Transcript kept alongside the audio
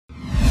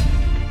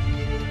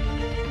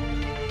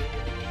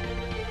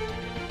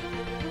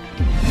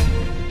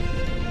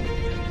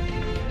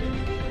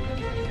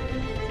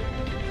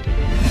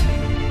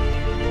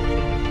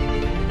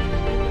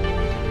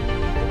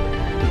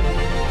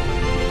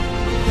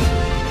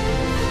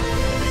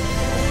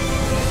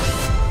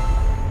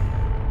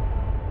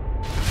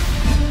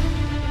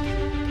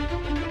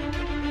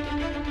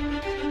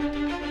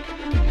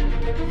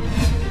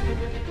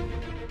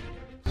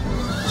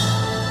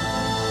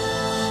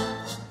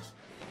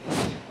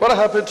What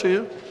happened to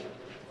you?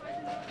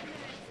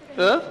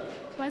 Huh?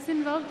 Was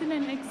involved in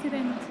an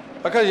accident.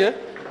 I can't hear.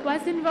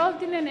 Was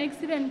involved in an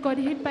accident, got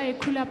hit by a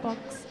cooler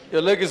box.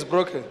 Your leg is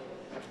broken.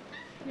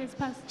 Yes,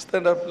 Pastor.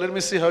 Stand up. Let me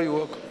see how you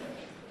walk.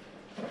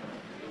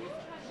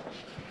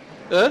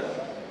 Huh?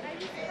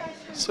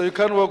 So you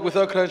can't walk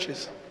without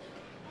crutches.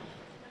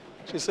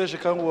 She says she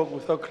can't walk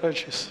without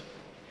crutches.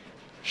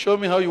 Show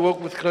me how you walk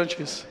with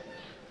crutches.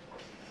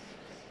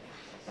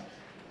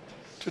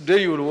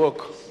 Today you will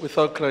walk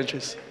without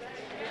crutches.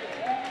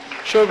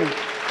 Show me.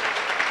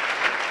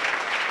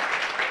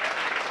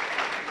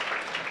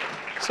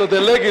 So the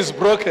leg is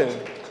broken.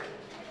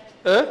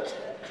 Huh?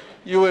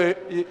 You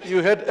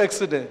had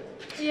accident.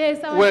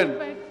 Yes, I was When? hit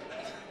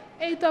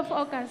by 8th of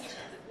August.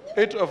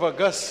 8th of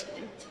August.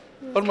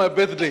 On my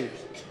birthday.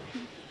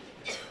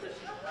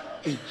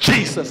 In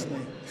Jesus'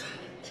 name.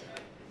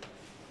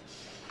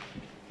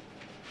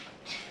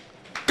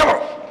 Come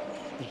on.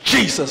 In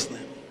Jesus'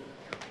 name.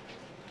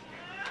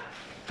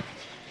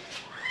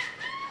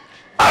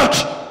 Out.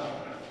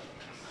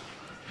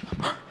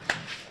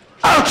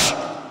 Out.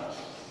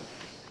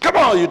 Come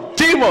on, you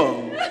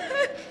demon.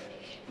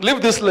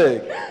 Lift this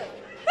leg.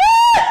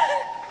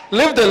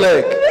 Lift the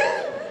leg.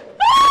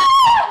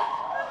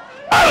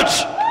 Out.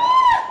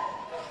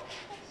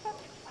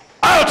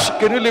 Out.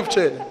 Can you lift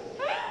her?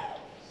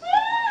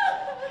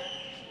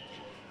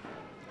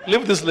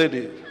 Lift this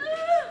lady.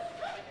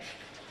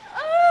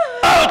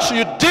 Out,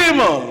 you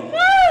demon.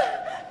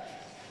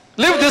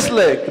 Lift this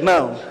leg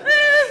now.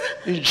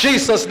 In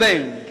Jesus'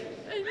 name.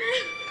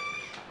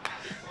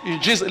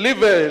 In Jesus, leave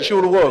her, she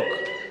will walk.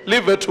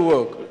 Leave her to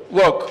walk.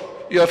 Walk.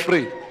 You are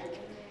free.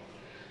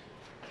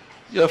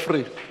 You are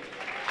free.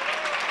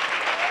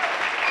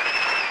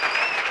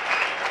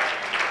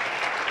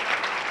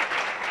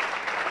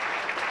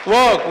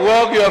 Walk,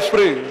 walk, you are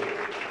free.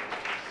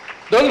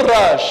 Don't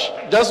rush.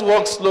 Just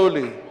walk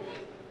slowly.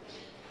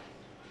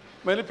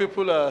 Many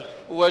people are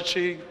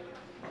watching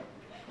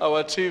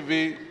our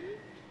TV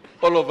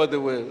all over the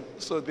world.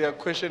 So they are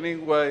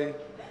questioning why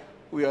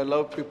we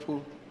allow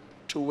people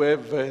to wear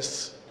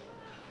vests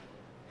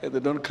and they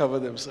don't cover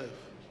themselves.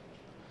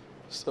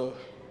 So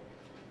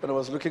when I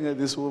was looking at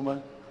this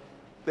woman,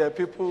 there are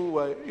people who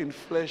are in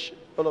flesh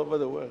all over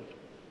the world.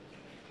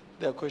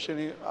 They are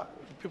questioning,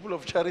 people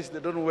of charity, they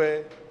don't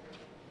wear,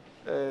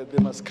 they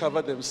must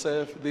cover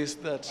themselves, this,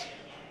 that.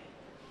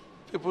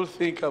 People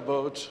think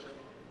about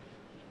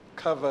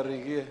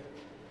covering here.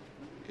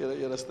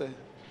 You understand?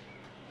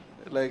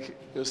 Like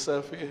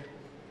yourself here,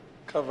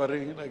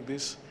 covering like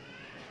this.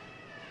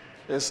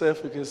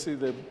 Yourself, you can see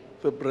the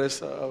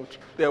breasts are out.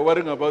 They are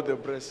worrying about the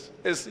breasts,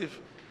 as if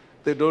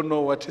they don't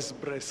know what is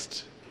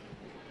breast.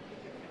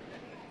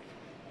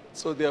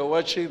 So they are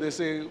watching, they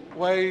say,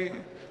 why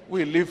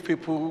we leave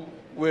people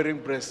wearing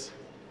breasts?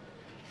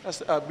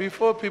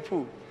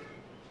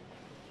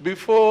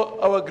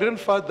 Before our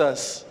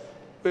grandfathers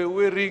were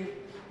wearing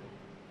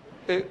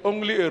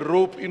only a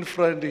rope in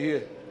front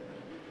here.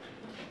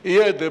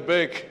 Here at the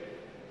back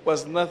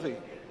was nothing.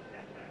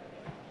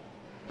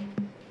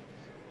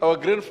 Our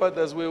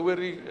grandfathers were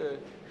wearing,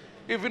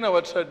 even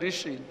our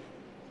tradition,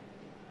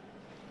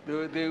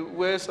 they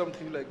wear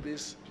something like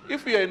this.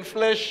 If you are in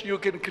flesh, you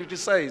can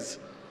criticize.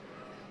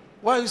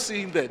 Why are you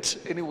seeing that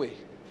anyway?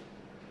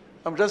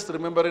 I'm just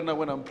remembering now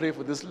when I'm praying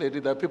for this lady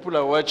that people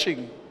are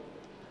watching.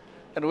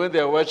 And when they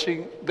are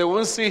watching, they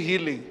won't see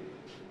healing.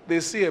 They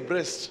see a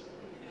breast.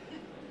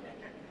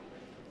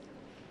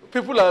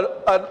 People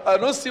are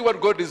not see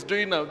what God is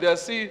doing now. They are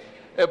seeing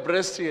a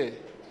breast here.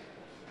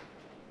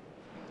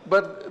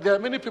 But there are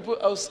many people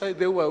outside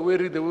there who are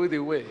wearing the way they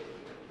wear.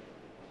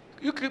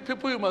 You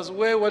must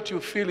wear what you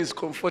feel is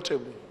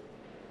comfortable.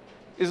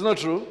 It's not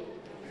true?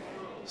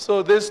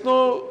 So there's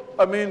no,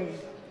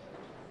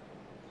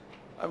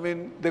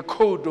 the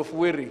code of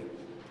wearing.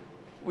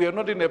 We are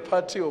not in a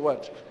party or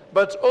what.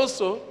 But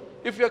also,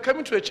 if you are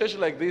coming to a church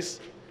like this,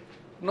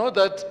 know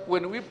that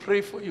when we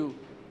pray for you,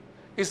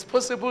 it's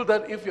possible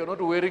that if you're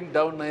not wearing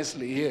down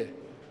nicely here,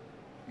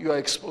 you are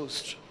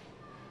exposed.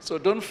 So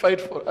don't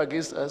fight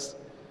against us.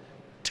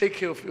 Take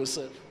care of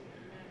yourself.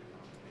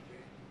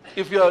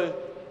 If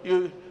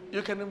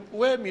you can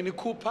wear Mini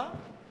Cooper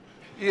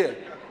here,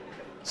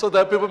 so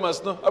that people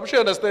must know. I'm sure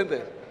you understand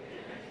that.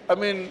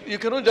 You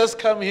cannot just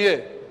come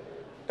here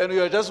and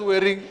you are just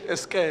wearing a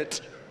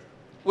skirt.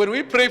 When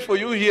we pray for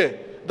you here,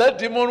 that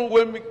demon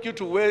will make you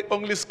to wear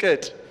only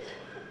skirt.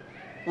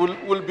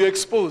 Will be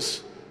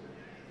exposed.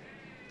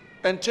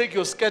 And take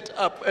your skirt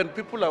up and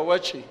people are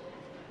watching.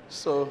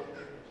 So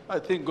I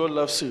think God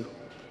loves you.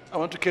 I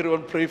want to carry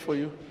on praying for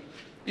you.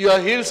 You are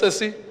healed,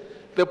 Ceci.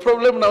 The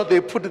problem now,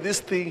 they put this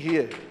thing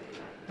here.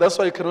 That's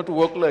why you cannot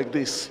walk like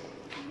this.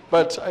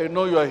 But I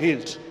know you are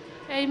healed.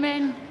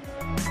 Amen.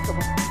 Come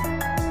on.